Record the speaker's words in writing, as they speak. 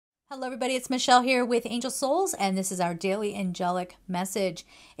Hello everybody, it's Michelle here with Angel Souls, and this is our daily angelic message.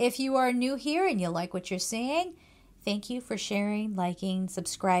 If you are new here and you like what you're seeing, thank you for sharing, liking,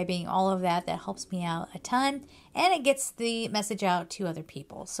 subscribing, all of that. That helps me out a ton, and it gets the message out to other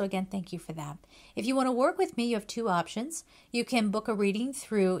people. So again, thank you for that. If you want to work with me, you have two options. You can book a reading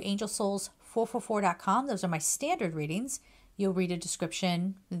through angelsouls444.com. Those are my standard readings. You'll read a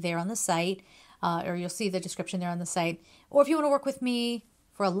description there on the site, or you'll see the description there on the site. Or if you want to work with me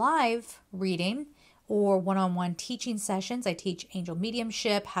for a live reading or one-on-one teaching sessions, I teach angel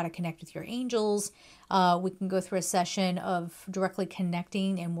mediumship, how to connect with your angels. We can go through a session of directly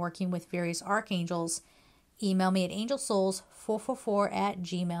connecting and working with various archangels. Email me at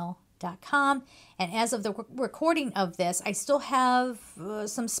angelsouls444@gmail.com. And as of the recording of this, I still have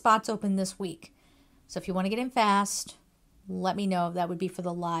some spots open this week. So if you want to get in fast, let me know. That would be for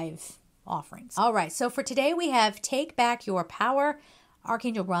the live offerings. All right, so for today we have Take Back Your Power,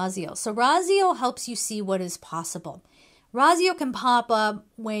 Archangel Raziel. So Raziel helps you see what is possible. Raziel can pop up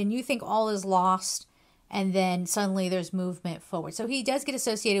when you think all is lost and then suddenly there's movement forward. So he does get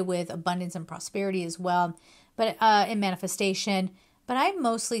associated with abundance and prosperity as well, but in manifestation. But I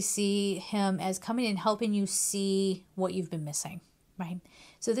mostly see him as coming and helping you see what you've been missing, right?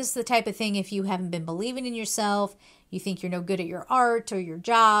 So this is the type of thing, if you haven't been believing in yourself, you think you're no good at your art or your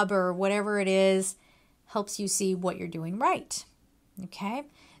job or whatever it is, helps you see what you're doing right. Okay,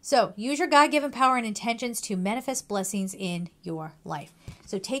 so use your God-given power and intentions to manifest blessings in your life.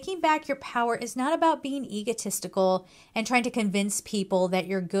 So taking back your power is not about being egotistical and trying to convince people that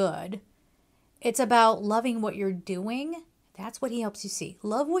you're good. It's about loving what you're doing. That's what he helps you see.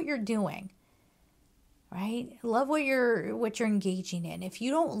 Love what you're doing, right? Love what you're engaging in. If you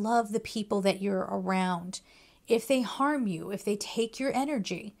don't love the people that you're around, if they harm you, if they take your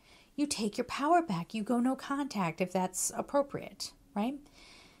energy, you take your power back. You go no contact if that's appropriate. Right?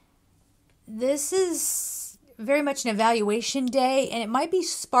 This is very much an evaluation day, and it might be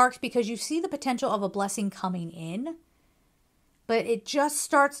sparked because you see the potential of a blessing coming in, but it just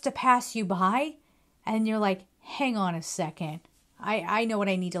starts to pass you by, and you're like, hang on a second. I know what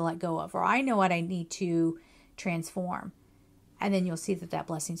I need to let go of, or I know what I need to transform. And then you'll see that that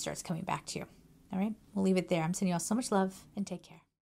blessing starts coming back to you. All right? We'll leave it there. I'm sending you all so much love, and take care.